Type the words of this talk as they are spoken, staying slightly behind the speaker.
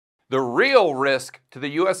The real risk to the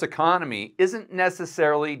U.S. economy isn't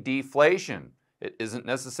necessarily deflation. It isn't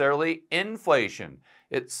necessarily inflation.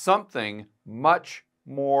 It's something much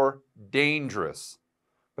more dangerous.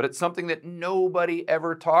 But it's something that nobody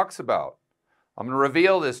ever talks about. I'm going to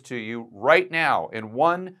reveal this to you right now in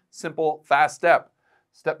one simple, fast step.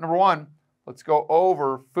 Step number one, let's go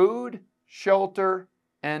over food, shelter,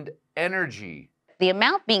 and energy. The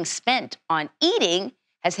amount being spent on eating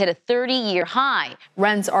has hit a 30-year high.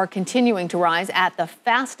 Rents are continuing to rise at the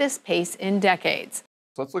fastest pace in decades.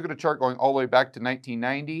 So let's look at a chart going all the way back to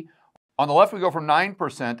 1990. On the left, we go from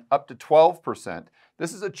 9% up to 12%.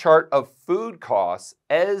 This is a chart of food costs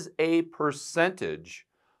as a percentage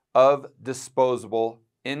of disposable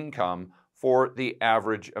income for the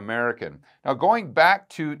average American. Now, going back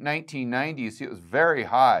to 1990, you see it was very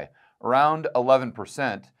high, around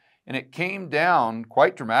 11%. And it came down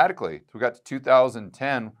quite dramatically. So we got to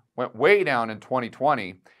 2010, went way down in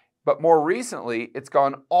 2020. But more recently, it's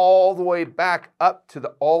gone all the way back up to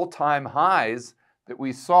the all-time highs that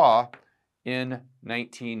we saw in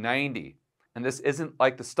 1990. And this isn't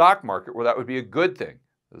like the stock market where that would be a good thing.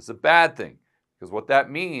 This is a bad thing. Because what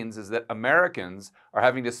that means is that Americans are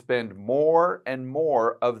having to spend more and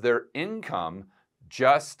more of their income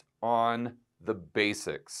just on the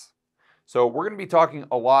basics. So we're going to be talking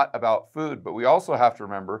a lot about food, but we also have to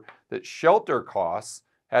remember that shelter costs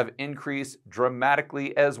have increased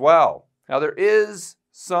dramatically as well. Now there is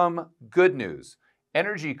some good news.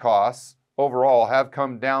 Energy costs overall have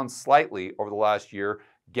come down slightly over the last year.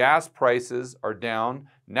 Gas prices are down,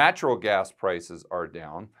 natural gas prices are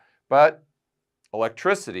down, but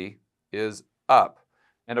electricity is up.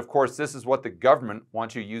 And of course, this is what the government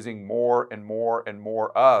wants you using more and more and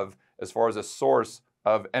more of as far as a source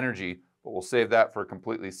of energy. But we'll save that for a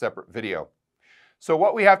completely separate video. So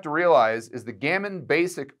what we have to realize is the Gammon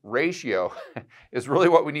basic ratio is really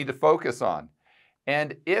what we need to focus on.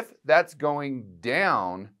 And if that's going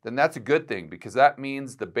down, then that's a good thing because that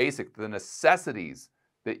means the necessities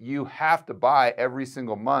that you have to buy every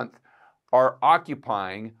single month are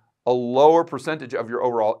occupying a lower percentage of your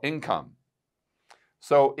overall income.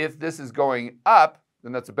 So if this is going up,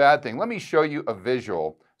 then that's a bad thing. Let me show you a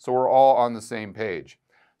visual so we're all on the same page.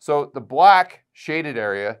 So the black shaded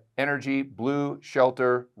area, energy, blue,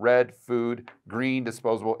 shelter, red, food, green,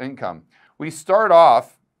 disposable income. We start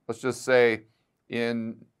off, let's just say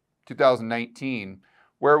in 2019,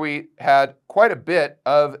 where we had quite a bit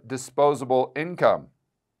of disposable income.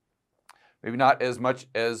 Maybe not as much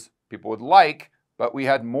as people would like, but we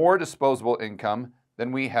had more disposable income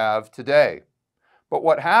than we have today. But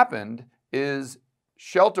what happened is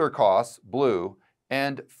shelter costs, blue,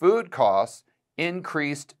 and food costs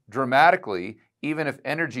increased dramatically, even if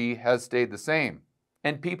energy has stayed the same.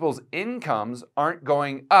 And people's incomes aren't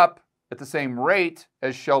going up at the same rate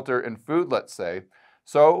as shelter and food, let's say.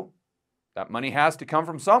 So that money has to come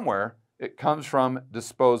from somewhere. It comes from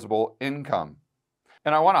disposable income.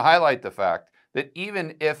 And I want to highlight the fact that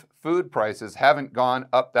even if food prices haven't gone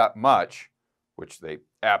up that much, which they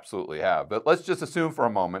absolutely have, but let's just assume for a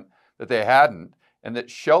moment that they hadn't, and that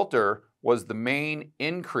shelter was the main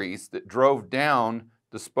increase that drove down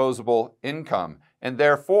disposable income. And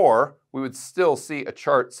therefore, we would still see a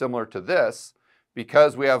chart similar to this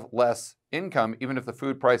because we have less income. Even if the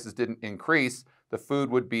food prices didn't increase, the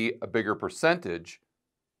food would be a bigger percentage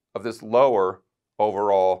of this lower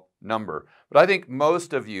overall number. But I think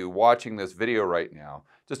most of you watching this video right now,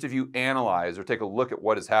 just if you analyze or take a look at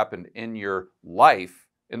what has happened in your life,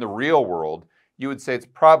 in the real world, you would say it's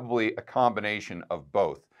probably a combination of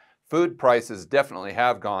both. Food prices definitely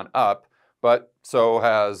have gone up, but so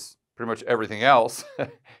has pretty much everything else.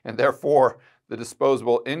 And therefore, the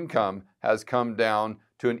disposable income has come down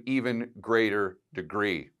to an even greater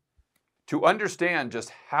degree. To understand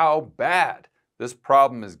just how bad this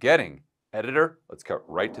problem is getting, editor, let's cut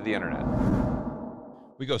right to the internet.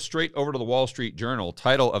 We go straight over to the Wall Street Journal.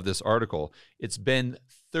 Title of this article, it's been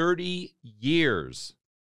 30 years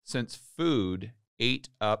since food ate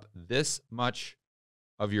up this much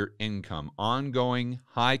of your income. Ongoing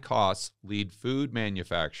high costs lead food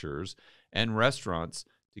manufacturers and restaurants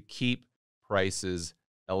to keep prices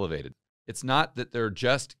elevated. It's not that they're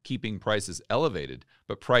just keeping prices elevated,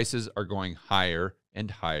 but prices are going higher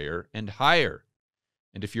and higher and higher.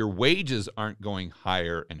 And if your wages aren't going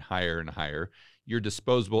higher and higher and higher, your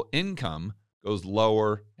disposable income goes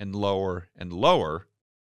lower and lower and lower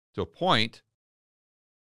to a point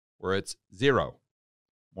where it's zero.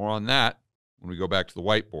 More on that when we go back to the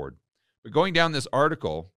whiteboard. But going down this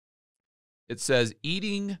article, it says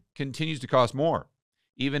eating continues to cost more.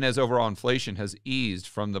 even as overall inflation has eased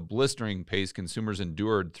from the blistering pace consumers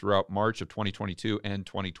endured throughout March of 2022 and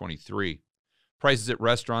 2023. Prices at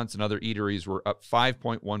restaurants and other eateries were up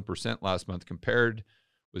 5.1% last month compared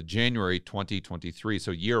with January 2023.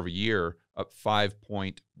 So year over year, up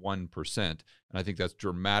 5.1%. And I think that's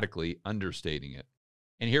dramatically understating it.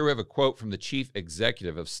 And here we have a quote from the chief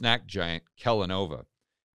executive of snack giant Kellanova.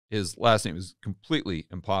 His last name is completely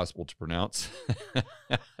impossible to pronounce.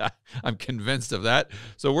 I'm convinced of that.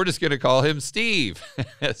 So we're just going to call him Steve.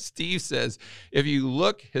 Steve says, if you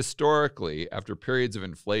look historically after periods of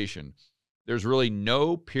inflation, there's really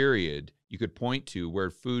no period you could point to where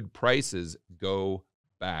food prices go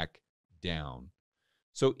back down.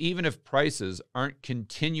 So even if prices aren't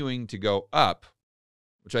continuing to go up,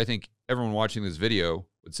 which I think everyone watching this video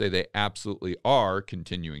would say they absolutely are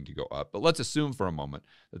continuing to go up, but let's assume for a moment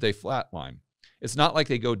that they flatline. It's not like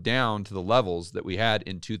they go down to the levels that we had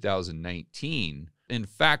in 2019. In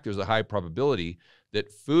fact, there's a high probability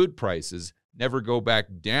that food prices never go back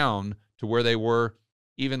down to where they were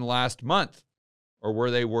even last month or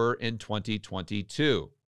where they were in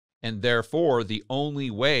 2022. And therefore, the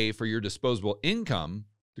only way for your disposable income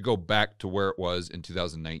to go back to where it was in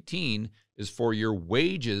 2019 is for your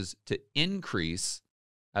wages to increase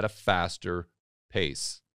at a faster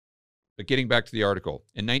pace. But getting back to the article,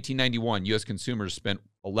 in 1991, U.S. consumers spent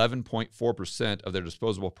 11.4% of their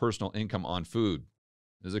disposable personal income on food.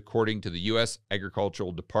 This is according to the U.S.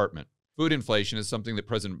 Agricultural Department. Food inflation is something that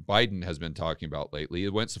President Biden has been talking about lately.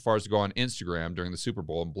 It went so far as to go on Instagram during the Super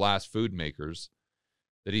Bowl and blast food makers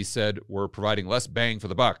that he said were providing less bang for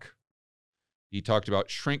the buck. He talked about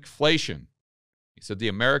shrinkflation. He said the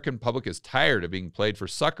American public is tired of being played for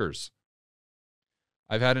suckers.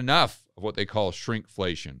 I've had enough of what they call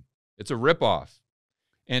shrinkflation. It's a ripoff.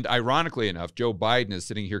 And ironically enough, Joe Biden is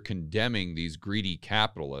sitting here condemning these greedy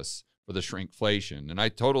capitalists for the shrinkflation. And I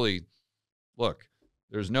totally, look,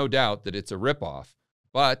 there's no doubt that it's a ripoff.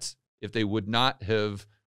 But if they would not have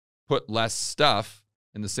put less stuff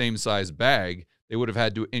in the same size bag, they would have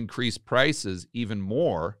had to increase prices even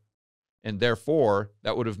more. And therefore,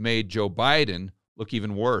 that would have made Joe Biden look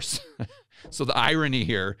even worse. So the irony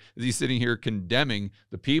here is he's sitting here condemning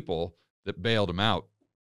the people that bailed him out.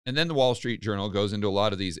 And then the Wall Street Journal goes into a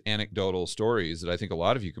lot of these anecdotal stories that I think a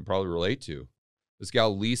lot of you can probably relate to. This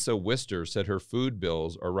gal, Lisa Wister, said her food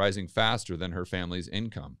bills are rising faster than her family's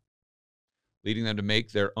income, leading them to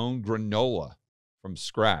make their own granola from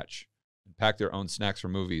scratch and pack their own snacks for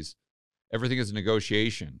movies. Everything is a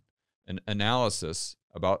negotiation, an analysis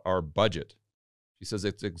about our budget. She says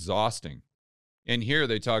it's exhausting. And here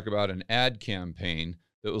they talk about an ad campaign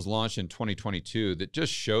that was launched in 2022 that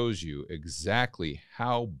just shows you exactly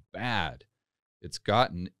how bad it's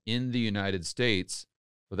gotten in the United States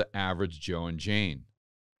for the average Joe and Jane.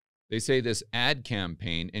 They say this ad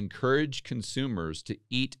campaign encouraged consumers to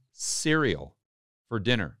eat cereal for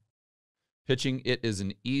dinner, pitching it as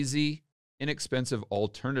an easy, inexpensive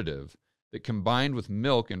alternative that combined with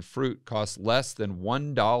milk and fruit costs less than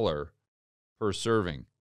 $1 per serving.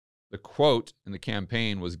 The quote in the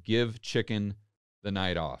campaign was, "Give chicken the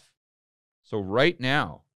night off." So right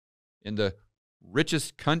now, in the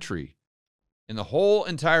richest country in the whole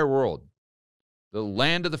entire world, the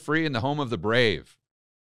land of the free and the home of the brave,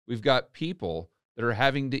 we've got people that are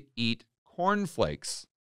having to eat cornflakes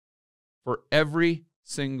for every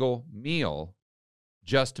single meal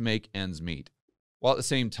just to make ends meet. While at the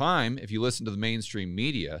same time, if you listen to the mainstream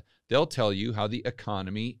media, they'll tell you how the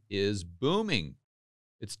economy is booming.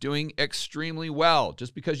 It's doing extremely well.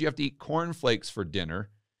 Just because you have to eat cornflakes for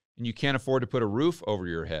dinner and you can't afford to put a roof over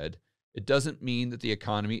your head, it doesn't mean that the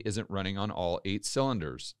economy isn't running on all 8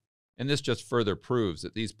 cylinders. And this just further proves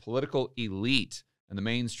that these political elite and the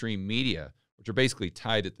mainstream media, which are basically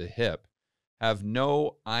tied at the hip, have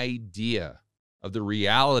no idea of the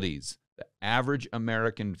realities the average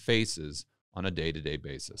American faces on a day-to-day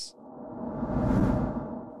basis.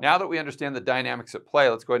 Now that we understand the dynamics at play,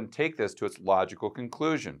 let's go ahead and take this to its logical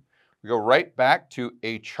conclusion. We go right back to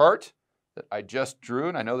a chart that I just drew,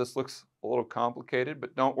 and I know this looks a little complicated,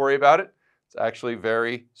 but don't worry about it. It's actually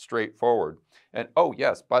very straightforward. And oh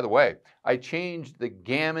yes, by the way, I changed the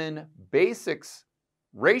Gammon Basics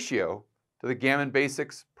ratio to the Gammon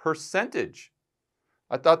Basics percentage.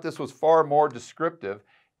 I thought this was far more descriptive,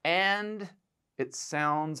 and it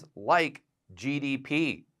sounds like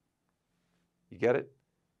GDP. You get it?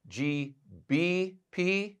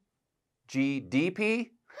 GBP?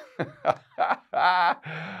 GDP?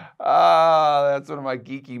 That's one of my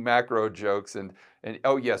geeky macro jokes. And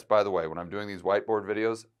oh yes, by the way, when I'm doing these whiteboard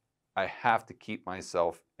videos, I have to keep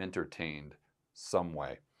myself entertained some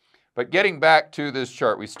way. But getting back to this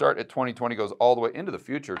chart, we start at 2020, goes all the way into the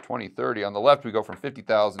future, 2030. On the left, we go from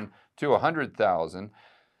 50,000 to 100,000.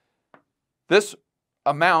 This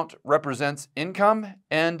amount represents income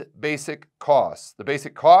and basic costs. The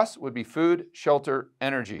basic costs would be food, shelter,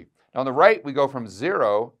 energy. Now on the right, we go from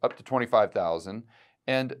 0 up to 25,000,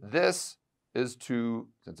 and this is to,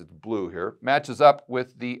 since it's blue here, matches up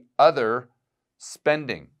with the other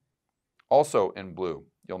spending, also in blue,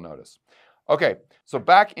 you'll notice. Okay, so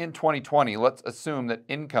back in 2020, let's assume that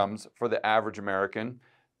incomes for the average American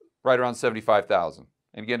right around 75,000.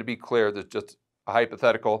 And again, to be clear, that's just a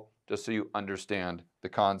hypothetical, just so you understand the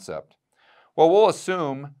concept. Well, we'll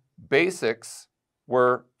assume basics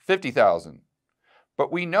were 50,000.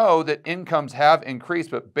 But we know that incomes have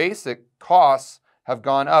increased, but basic costs have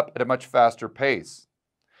gone up at a much faster pace.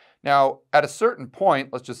 Now, at a certain point,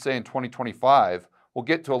 let's just say in 2025, we'll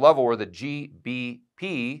get to a level where the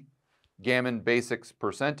GBP, Gammon Basics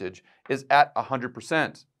percentage, is at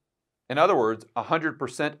 100%. In other words,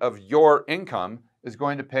 100% of your income is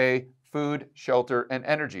going to pay food, shelter, and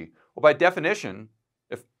energy. Well, by definition,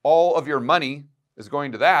 if all of your money is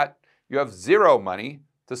going to that, you have zero money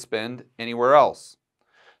to spend anywhere else.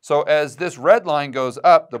 So as this red line goes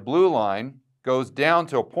up, the blue line goes down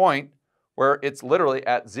to a point where it's literally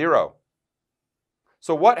at zero.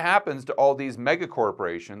 So what happens to all these mega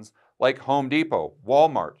corporations like Home Depot,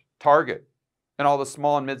 Walmart, Target, and all the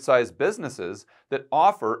small and mid-sized businesses that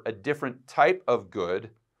offer a different type of good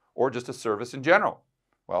or just a service in general?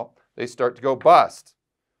 Well, they start to go bust.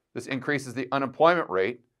 This increases the unemployment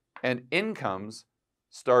rate and incomes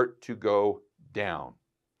start to go down.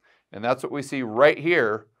 And that's what we see right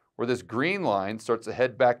here, where this green line starts to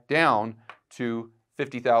head back down to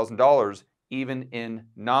 $50,000, even in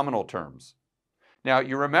nominal terms. Now,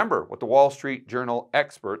 you remember what the Wall Street Journal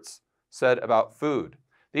experts said about food.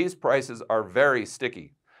 These prices are very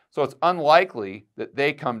sticky, so it's unlikely that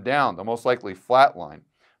they come down. They'll most likely flatline.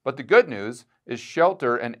 But the good news is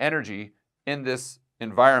shelter and energy in this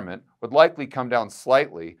environment would likely come down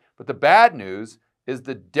slightly. But the bad news is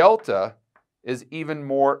the delta is even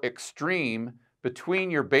more extreme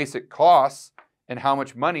between your basic costs and how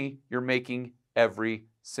much money you're making every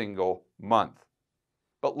single month.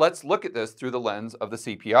 But let's look at this through the lens of the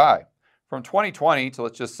CPI. From 2020 to,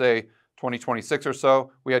 let's just say, 2026 or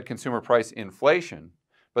so, we had consumer price inflation,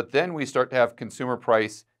 but then we start to have consumer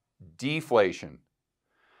price deflation.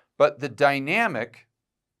 But the dynamic,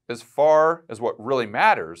 as far as what really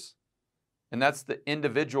matters, and that's the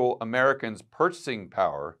individual American's purchasing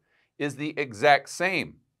power, is the exact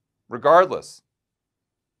same, regardless.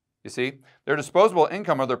 You see, their disposable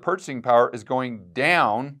income or their purchasing power is going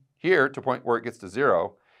down here to a point where it gets to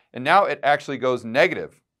zero, and now it actually goes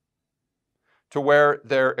negative to where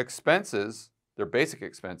their expenses, their basic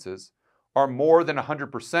expenses, are more than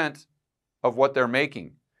 100% of what they're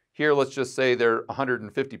making. Here, let's just say they're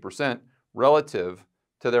 150% relative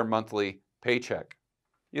to their monthly paycheck.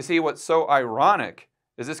 You see, what's so ironic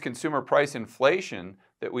is this consumer price inflation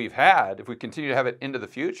that we've had, if we continue to have it into the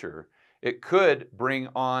future, it could bring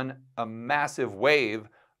on a massive wave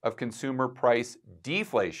of consumer price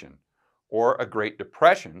deflation or a Great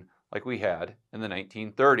Depression like we had in the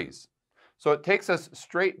 1930s. So it takes us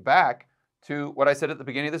straight back to what I said at the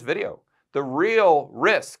beginning of this video. The real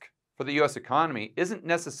risk for the US economy isn't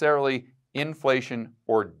necessarily inflation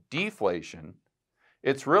or deflation.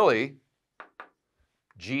 It's really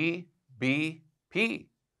GBP,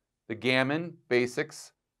 the Gammon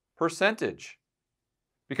Basics percentage.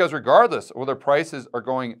 Because regardless of whether prices are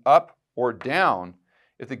going up or down,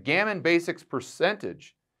 if the Gammon Basics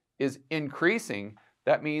percentage is increasing,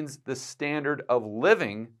 that means the standard of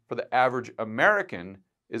living for the average American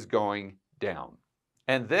is going down.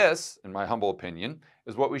 And this, in my humble opinion,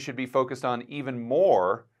 is what we should be focused on even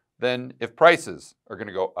more than if prices are going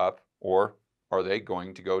to go up or are they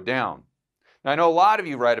going to go down. Now, I know a lot of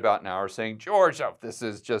you right about now are saying, George, oh, this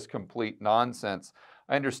is just complete nonsense.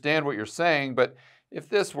 I understand what you're saying, but if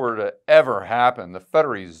this were to ever happen, the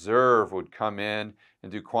Federal Reserve would come in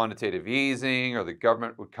and do quantitative easing, or the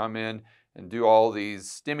government would come in and do all these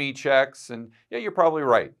stimmy checks, and yeah, you're probably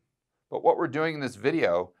right. But what we're doing in this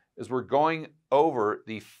video is we're going over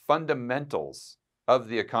the fundamentals of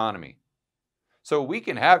the economy. So we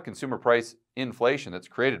can have consumer price inflation that's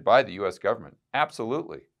created by the US government,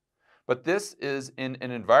 absolutely. But this is in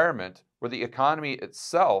an environment where the economy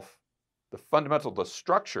itself, the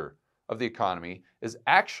structure of the economy is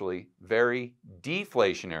actually very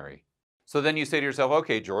deflationary. So then you say to yourself,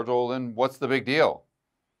 okay, George, well then what's the big deal?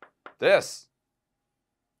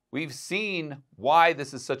 We've seen why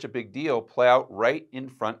this is such a big deal play out right in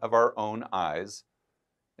front of our own eyes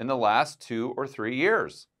in the last 2 or 3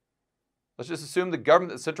 years. Let's just assume the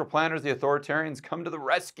government, the central planners, the authoritarians come to the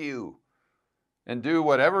rescue and do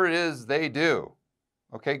whatever it is they do.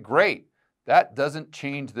 Okay, great. That doesn't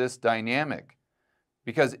change this dynamic,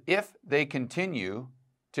 because if they continue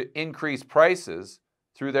to increase prices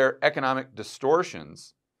through their economic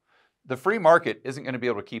distortions, the free market isn't going to be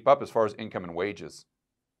able to keep up as far as income and wages.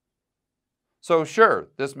 So sure,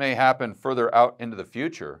 this may happen further out into the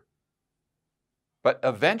future, but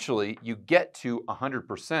eventually you get to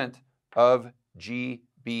 100% of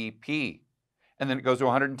GBP, and then it goes to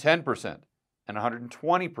 110% and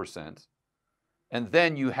 120%, and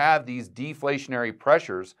then you have these deflationary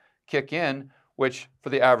pressures kick in, which for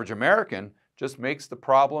the average American just makes the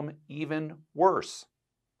problem even worse.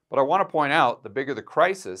 But I want to point out, the bigger the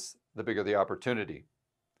crisis, the bigger the opportunity.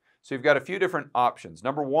 So you've got a few different options.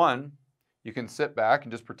 Number one, you can sit back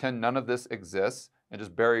and just pretend none of this exists and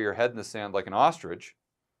just bury your head in the sand like an ostrich.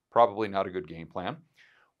 Probably not a good game plan.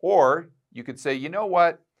 Or you could say, you know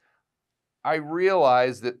what? I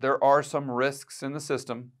realize that there are some risks in the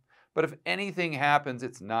system, but if anything happens,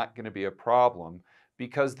 it's not going to be a problem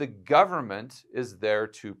because the government is there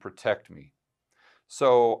to protect me.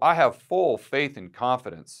 So I have full faith and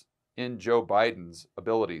confidence in Joe Biden's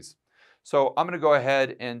abilities. So I'm going to go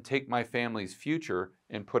ahead and take my family's future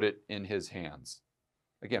and put it in his hands.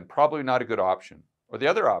 Again, probably not a good option. Or the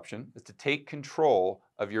other option is to take control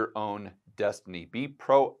of your own destiny. Be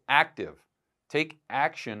proactive. Take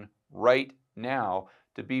action right now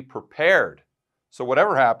to be prepared. So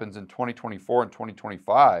whatever happens in 2024 and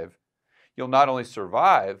 2025, you'll not only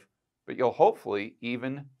survive, but you'll hopefully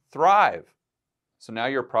even thrive. So now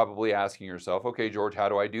you're probably asking yourself, okay, George, how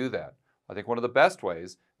do I do that? I think one of the best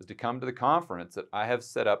ways is to come to the conference that I have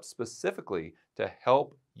set up specifically to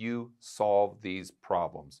help you solve these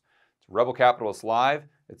problems. It's Rebel Capitalist Live.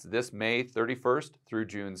 It's this May 31st through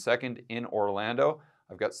June 2nd in Orlando.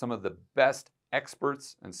 I've got some of the best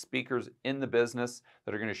experts and speakers in the business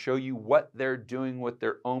that are going to show you what they're doing with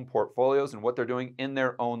their own portfolios and what they're doing in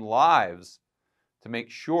their own lives to make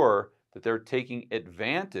sure that they're taking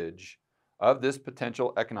advantage of this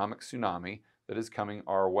potential economic tsunami that is coming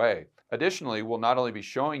our way. Additionally, we'll not only be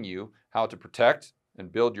showing you how to protect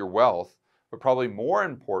and build your wealth, but probably more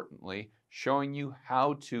importantly, showing you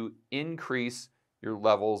how to increase your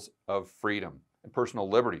levels of freedom and personal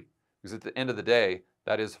liberty. Because at the end of the day,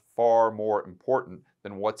 that is far more important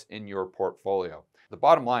than what's in your portfolio. The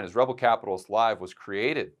bottom line is Rebel Capitalist Live was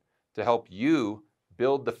created to help you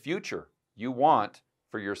build the future you want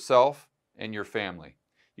for yourself and your family.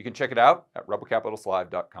 You can check it out at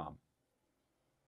rebelcapitalistlive.com.